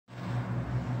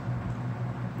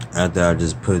after I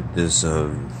just put this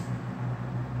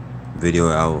video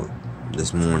out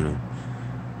this morning,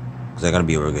 because I gotta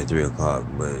be at work at 3 o'clock,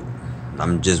 but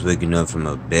I'm just waking up from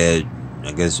a bad,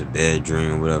 I guess a bad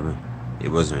dream or whatever. It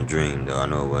wasn't a dream though, I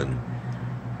know it wasn't.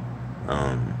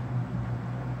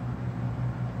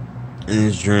 In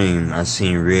this dream I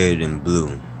seen red and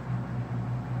blue,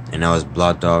 and I was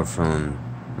blocked off from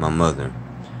my mother.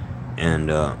 And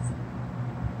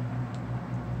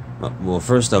well,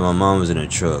 first off, my mom was in a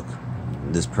truck.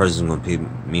 This person's gonna pick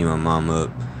me and my mom up.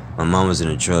 My mom was in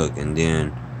a truck, and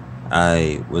then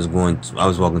I was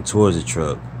walking towards the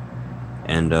truck,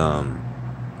 and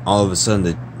all of a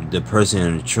sudden the person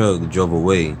in the truck drove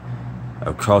away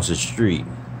across the street,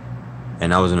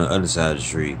 and I was on the other side of the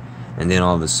street. And then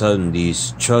all of a sudden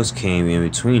these trucks came in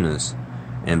between us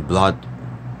and blocked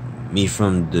me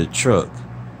from the truck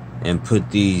and put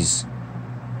these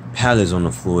pallets on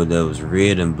the floor that was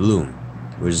red and blue,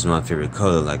 which is my favorite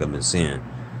color, like I've been saying.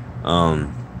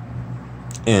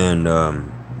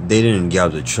 They didn't get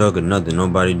out the truck or nothing.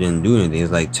 Nobody didn't do anything.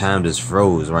 It's like time just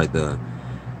froze right there.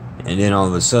 And then all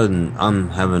of a sudden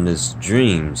I'm having this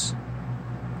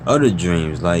other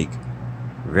dreams, like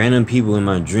random people in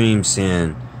my dreams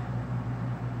saying,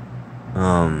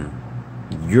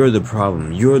 you're the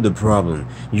problem, you're the problem,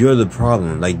 you're the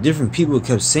problem. Like different people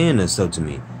kept saying that stuff to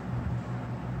me,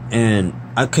 and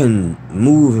I couldn't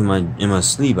move in my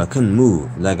sleep. I couldn't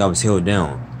move, like I was held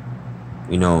down,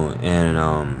 you know. And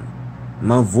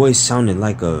my voice sounded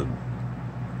like a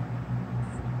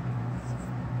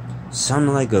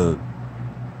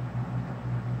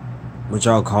what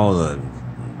y'all call a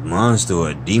monster or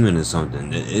a demon or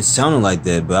something. It sounded like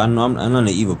that, but I'm not an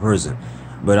evil person.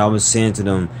 But I was saying to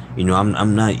them, you know,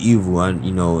 I'm not evil, and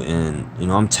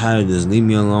I'm tired of this, leave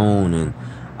me alone. And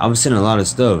I was saying a lot of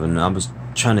stuff, and I was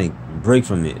trying to break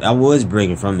from it. I was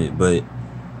breaking from it, but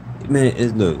man,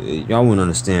 look, y'all wouldn't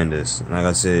understand this. Like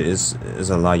I said, it's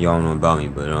a lot y'all know about me,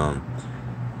 but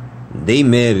they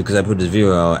mad because I put this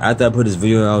video out. After I put this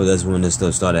video out, that's when this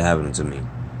stuff started happening to me.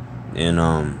 And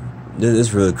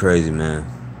it's really crazy, man.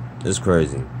 It's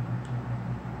crazy.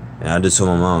 And I just told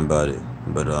my mom about it,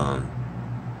 but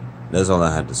that's all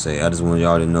I had to say. I just want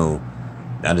y'all to know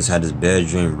I just had this bad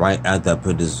dream right after I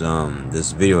put this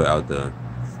this video out there.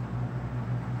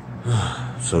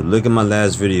 So look at my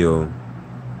last video.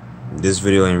 This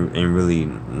video ain't really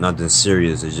nothing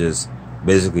serious. It's just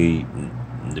basically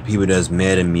the people that's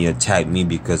mad at me attacked me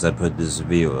because I put this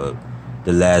video up,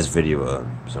 the last video up.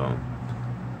 So,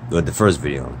 or the first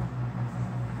video.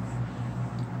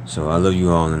 So I love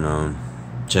you all, and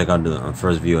check out the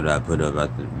first video that I put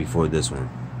up before this one.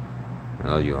 I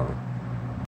love you all.